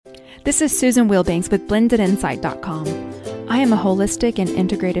This is Susan Wheelbanks with blendedinsight.com. I am a holistic and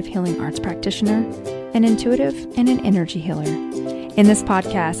integrative healing arts practitioner, an intuitive, and an energy healer. In this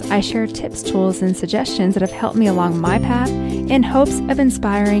podcast, I share tips, tools, and suggestions that have helped me along my path in hopes of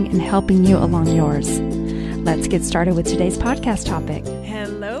inspiring and helping you along yours. Let's get started with today's podcast topic.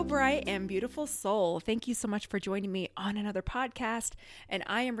 Hello, bright and beautiful soul. Thank you so much for joining me on another podcast. And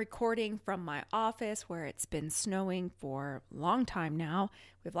I am recording from my office where it's been snowing for a long time now.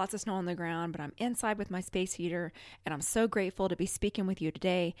 We have lots of snow on the ground, but I'm inside with my space heater, and I'm so grateful to be speaking with you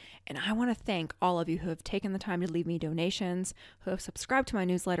today. And I want to thank all of you who have taken the time to leave me donations, who have subscribed to my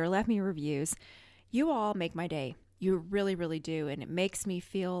newsletter, left me reviews. You all make my day. You really, really do. And it makes me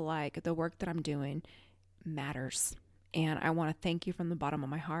feel like the work that I'm doing matters. And I want to thank you from the bottom of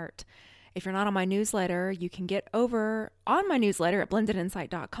my heart. If you're not on my newsletter, you can get over on my newsletter at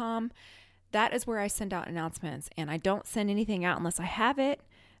blendedinsight.com. That is where I send out announcements, and I don't send anything out unless I have it.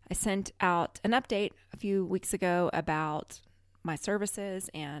 I sent out an update a few weeks ago about my services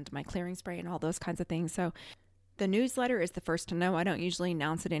and my clearing spray and all those kinds of things. So the newsletter is the first to know. I don't usually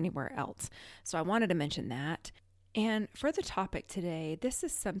announce it anywhere else. So I wanted to mention that. And for the topic today, this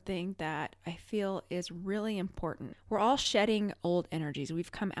is something that I feel is really important. We're all shedding old energies.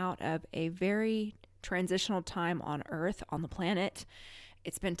 We've come out of a very transitional time on Earth, on the planet.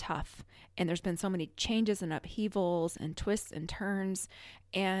 It's been tough, and there's been so many changes and upheavals and twists and turns,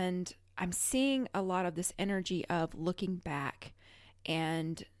 and I'm seeing a lot of this energy of looking back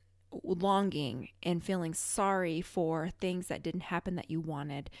and longing and feeling sorry for things that didn't happen that you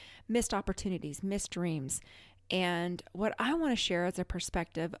wanted, missed opportunities, missed dreams. And what I want to share is a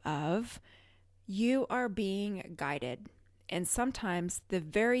perspective of you are being guided. And sometimes the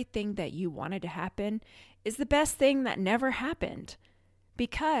very thing that you wanted to happen is the best thing that never happened,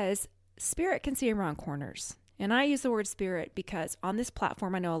 because spirit can see around corners. And I use the word spirit because on this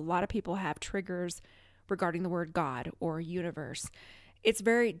platform, I know a lot of people have triggers regarding the word God or universe. It's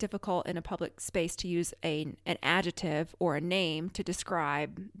very difficult in a public space to use an adjective or a name to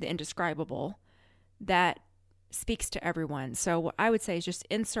describe the indescribable that speaks to everyone. So what I would say is just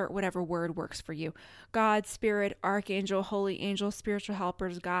insert whatever word works for you. God, spirit, archangel, holy angel, spiritual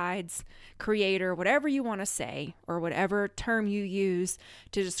helpers, guides, creator, whatever you want to say, or whatever term you use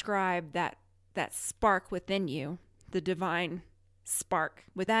to describe that spark within you, the divine spark.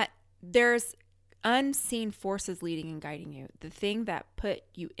 With that, there's unseen forces leading and guiding you. The thing that put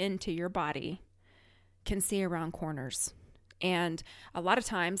you into your body can see around corners. And a lot of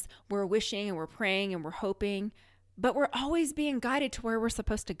times we're wishing and we're praying and we're hoping, but we're always being guided to where we're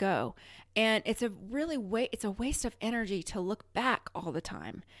supposed to go. And it's a waste of energy to look back all the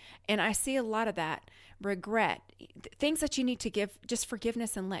time. And I see a lot of that regret, things that you need to give just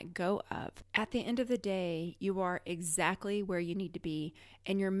forgiveness and let go of. At the end of the day, you are exactly where you need to be.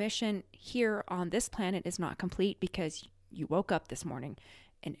 And your mission here on this planet is not complete because you woke up this morning.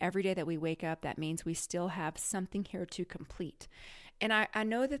 And every day that we wake up, that means we still have something here to complete. And I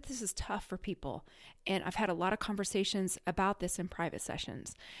know that this is tough for people. And I've had a lot of conversations about this in private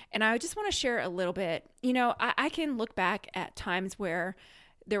sessions. And I just want to share a little bit. You know, I can look back at times where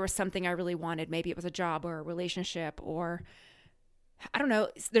there was something I really wanted. Maybe it was a job or a relationship, or I don't know.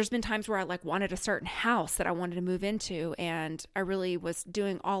 There's been times where I wanted a certain house that I wanted to move into, and I really was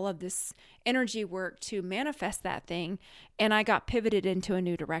doing all of this energy work to manifest that thing, and I got pivoted into a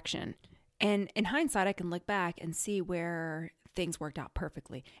new direction. And in hindsight, I can look back and see where things worked out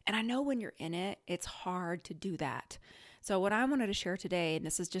perfectly. And I know when you're in it, it's hard to do that. So what I wanted to share today, and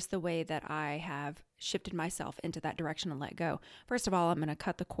this is just the way that I have shifted myself into that direction and let go. First of all, I'm going to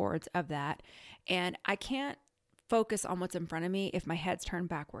cut the cords of that, and I can't focus on what's in front of me if my head's turned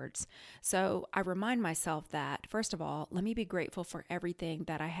backwards. So I remind myself that, first of all, let me be grateful for everything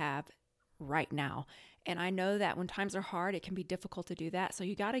that I have right now. And I know that when times are hard, it can be difficult to do that. So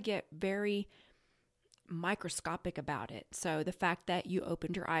you got to get very microscopic about it. So the fact that you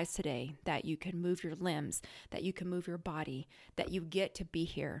opened your eyes today, that you can move your limbs, that you can move your body, that you get to be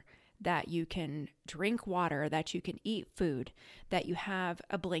here, that you can drink water, that you can eat food, that you have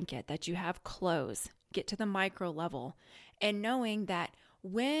a blanket, that you have clothes. Get to the micro level, and knowing that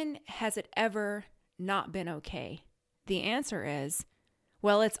when has it ever not been okay? The answer is,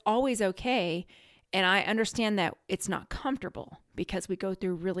 well, it's always okay. And I understand that it's not comfortable because we go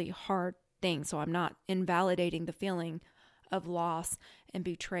through really hard things. So I'm not invalidating the feeling of loss and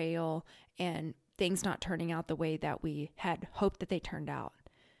betrayal and things not turning out the way that we had hoped that they turned out.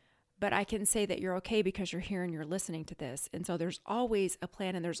 but I can say that you're okay because you're here and you're listening to this. And so there's always a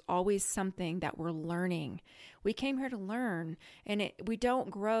plan, and there's always something that we're learning. We came here to learn, and we don't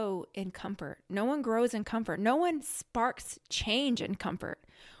grow in comfort. No one grows in comfort. No one sparks change in comfort.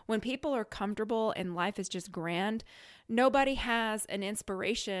 When people are comfortable and life is just grand, nobody has an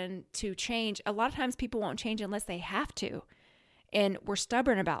inspiration to change. A lot of times people won't change unless they have to. And we're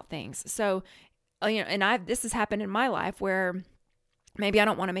stubborn about things. So, and this has happened in my life where maybe I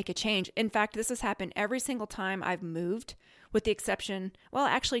don't want to make a change. In fact, this has happened every single time I've moved, with the exception, well,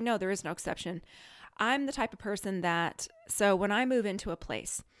 actually, no, there is no exception. I'm the type of person so when I move into a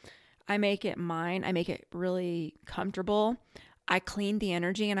place, I make it mine. I make it really comfortable. I clean the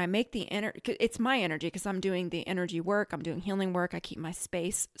energy, and I make the energy, it's my energy because I'm doing the energy work. I'm doing healing work. I keep my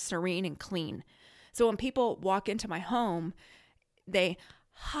space serene and clean. So when people walk into my home, they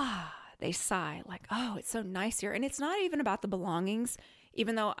sigh like, oh, it's so nice here. And it's not even about the belongings,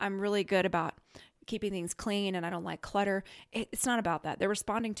 even though I'm really good about keeping things clean and I don't like clutter. It's not about that. They're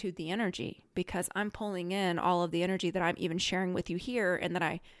responding to the energy because I'm pulling in all of the energy that I'm even sharing with you here and that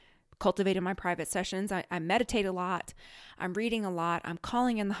I cultivate in my private sessions. I meditate a lot. I'm reading a lot. I'm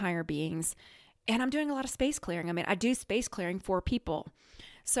calling in the higher beings, and I'm doing a lot of space clearing. I mean, I do space clearing for people.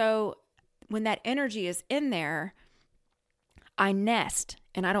 So when that energy is in there, I nest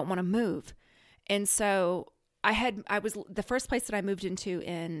and I don't want to move. And so I was the first place that I moved into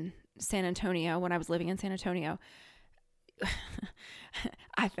in San Antonio, when I was living in San Antonio,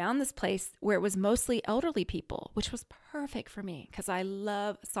 I found this place where it was mostly elderly people, which was perfect for me because I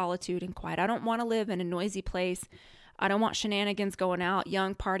love solitude and quiet. I don't want to live in a noisy place. I don't want shenanigans going out,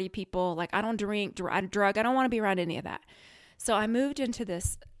 young party people. Like, I don't drink, I drug. I don't want to be around any of that. So I moved into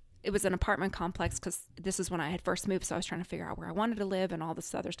this. It was an apartment complex because this is when I had first moved. So I was trying to figure out where I wanted to live and all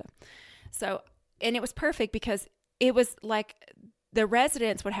this other stuff. So, and it was perfect because it was like the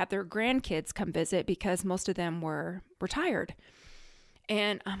residents would have their grandkids come visit because most of them were retired.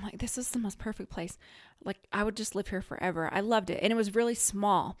 And I'm like, this is the most perfect place. Like, I would just live here forever. I loved it. And it was really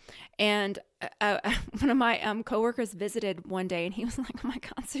small. And one of my coworkers visited one day and he was like, oh my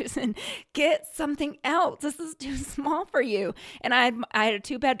God, Susan, get something else. This is too small for you. And I had a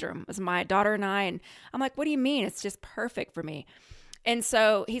 2-bedroom. It was my daughter and I. And I'm like, what do you mean? It's just perfect for me. And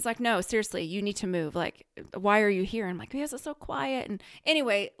so he's like, no, seriously, you need to move. Like, why are you here? And I'm like, because it's so quiet. And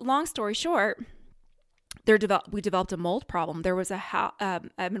anyway, long story short, we developed a mold problem. There was an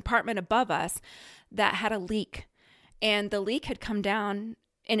apartment above us that had a leak, and the leak had come down.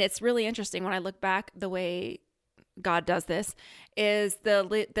 And it's really interesting when I look back, the way God does this is the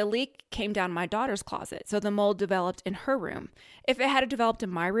leak came down my daughter's closet. So the mold developed in her room. If it had developed in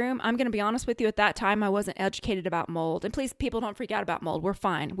my room, I'm going to be honest with you, at that time, I wasn't educated about mold. And please, people, don't freak out about mold. We're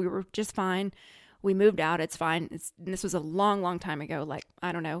fine. We were just fine. We moved out. It's fine. This was a long, long time ago. Like,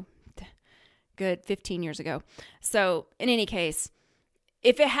 I don't know, good 15 years ago. So in any case,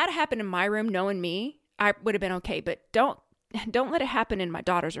 if it had happened in my room, knowing me, I would have been okay. But don't let it happen in my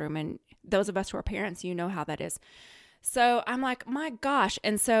daughter's room. And those of us who are parents, you know how that is. So I'm like, my gosh.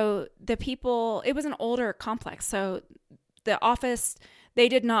 And so the people, it was an older complex. So the office, they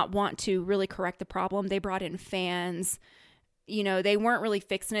did not want to really correct the problem. They brought in fans. You know, they weren't really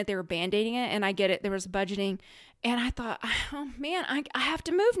fixing it. They were band-aiding it. And I get it. There was budgeting. And I thought, oh man, I have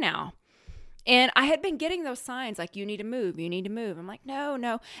to move now. And I had been getting those signs like, you need to move, you need to move. I'm like,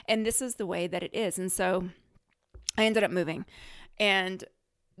 no. And this is the way that it is. And so I ended up moving. And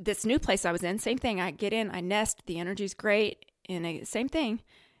this new place I was in, same thing. I get in, I nest, the energy's great. And same thing.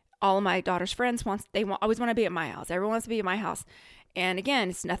 All of my daughter's friends always want to be at my house. Everyone wants to be at my house. And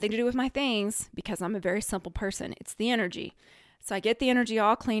again, it's nothing to do with my things because I'm a very simple person. It's the energy. So I get the energy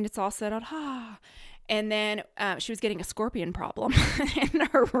all cleaned. It's all settled. And then she was getting a scorpion problem in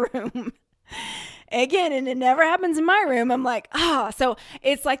her room. Again, and it never happens in my room. I'm like, so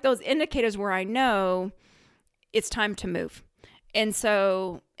it's like those indicators where I know it's time to move. And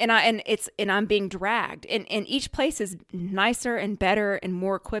so, and I'm being dragged, and each place is nicer and better and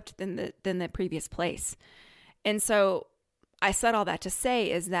more equipped than the previous place. And so I said all that to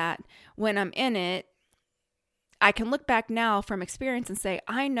say is that when I'm in it, I can look back now from experience and say,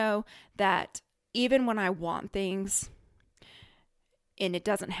 I know that even when I want things and it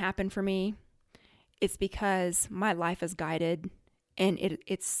doesn't happen for me, it's because my life is guided and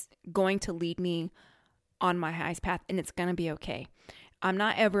it's going to lead me on my highest path, and it's going to be okay. I'm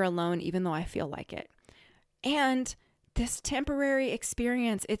not ever alone, even though I feel like it. And this temporary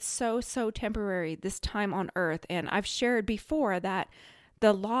experience, it's so temporary, this time on earth. And I've shared before that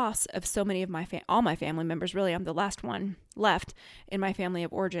the loss of so many of all my family members, really, I'm the last one left in my family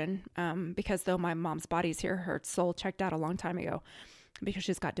of origin, because though my mom's body's here, her soul checked out a long time ago. because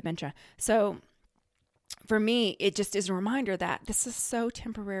she's got dementia. So for me, it just is a reminder that this is so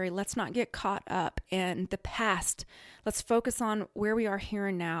temporary. Let's not get caught up in the past. Let's focus on where we are here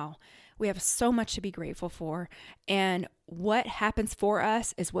and now. We have so much to be grateful for. And what happens for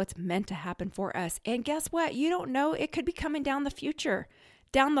us is what's meant to happen for us. And guess what? You don't know. It could be coming down the future,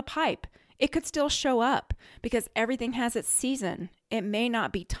 down the pipe. It could still show up because everything has its season. It may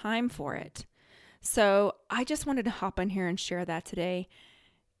not be time for it. So I just wanted to hop on here and share that today.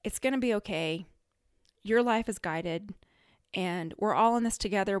 It's going to be okay. Your life is guided, and we're all in this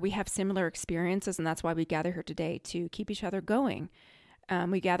together. We have similar experiences, and that's why we gather here today, to keep each other going.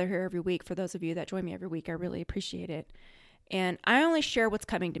 We gather here every week. For those of you that join me every week, I really appreciate it. And I only share what's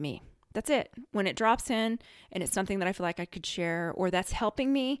coming to me. That's it. When it drops in and it's something that I feel like I could share or that's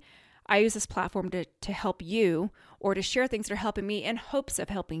helping me, I use this platform to help you, or to share things that are helping me in hopes of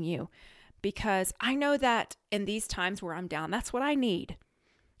helping you. Because I know that in these times where I'm down, that's what I need.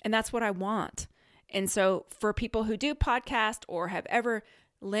 And that's what I want. And so for people who do podcast or have ever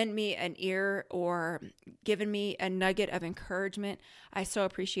lent me an ear or given me a nugget of encouragement, I so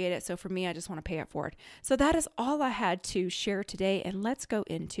appreciate it. So for me, I just want to pay it forward. So that is all I had to share today. And let's go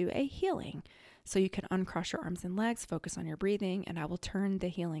into a healing. So you can uncross your arms and legs, focus on your breathing, and I will turn the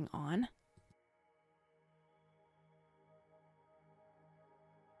healing on.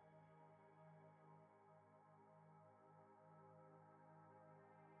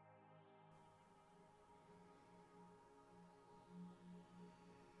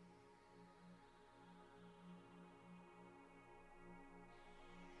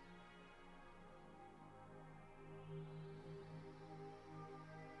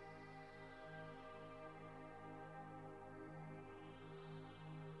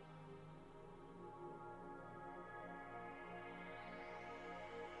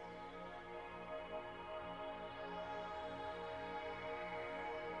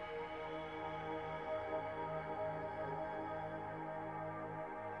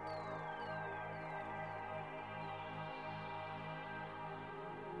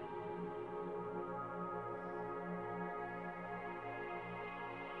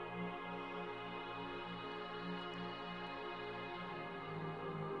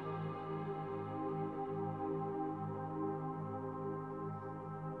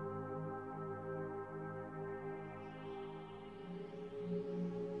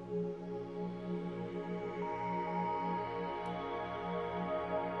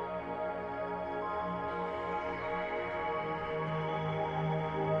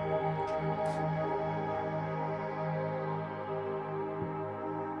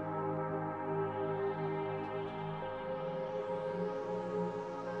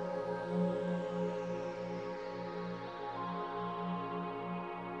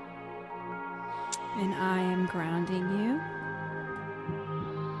 And I am grounding you.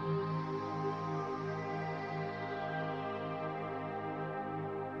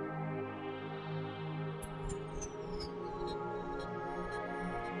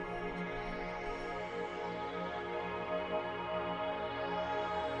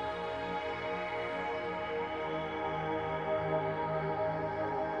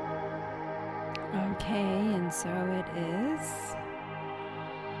 Okay, and so it is.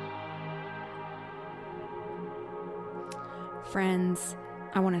 Friends,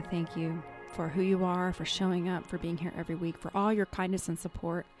 I want to thank you for who you are, for showing up, for being here every week, for all your kindness and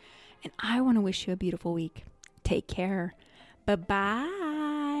support. And I want to wish you a beautiful week. Take care. Bye-bye.